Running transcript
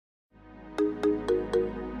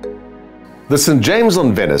The St. James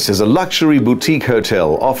on Venice is a luxury boutique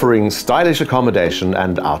hotel offering stylish accommodation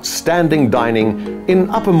and outstanding dining in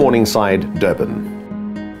Upper Morningside,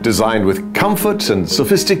 Durban. Designed with comfort and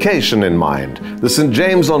sophistication in mind, the St.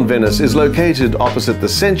 James on Venice is located opposite the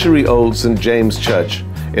century-old St. James Church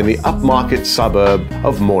in the upmarket suburb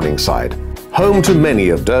of Morningside, home to many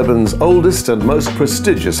of Durban's oldest and most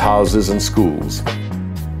prestigious houses and schools.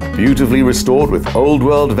 Beautifully restored with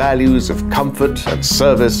old-world values of comfort and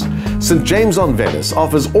service, St. James on Venice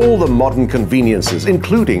offers all the modern conveniences,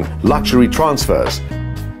 including luxury transfers,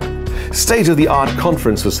 state-of-the-art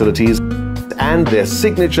conference facilities, and their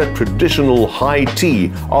signature traditional high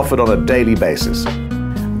tea offered on a daily basis.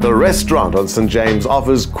 The restaurant on St. James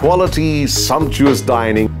offers quality, sumptuous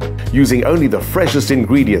dining using only the freshest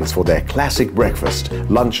ingredients for their classic breakfast,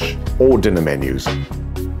 lunch, or dinner menus.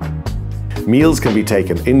 Meals can be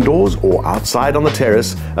taken indoors or outside on the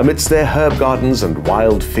terrace amidst their herb gardens and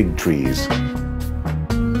wild fig trees.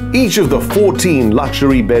 Each of the 14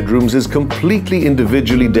 luxury bedrooms is completely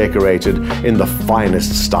individually decorated in the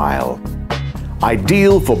finest style.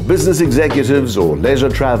 Ideal for business executives or leisure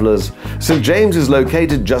travelers, St. James is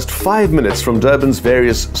located just 5 minutes from Durban's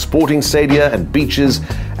various sporting stadia and beaches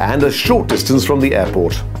and a short distance from the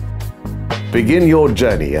airport. Begin your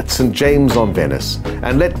journey at St. James on Venice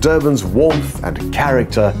and let Durban's warmth and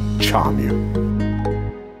character charm you.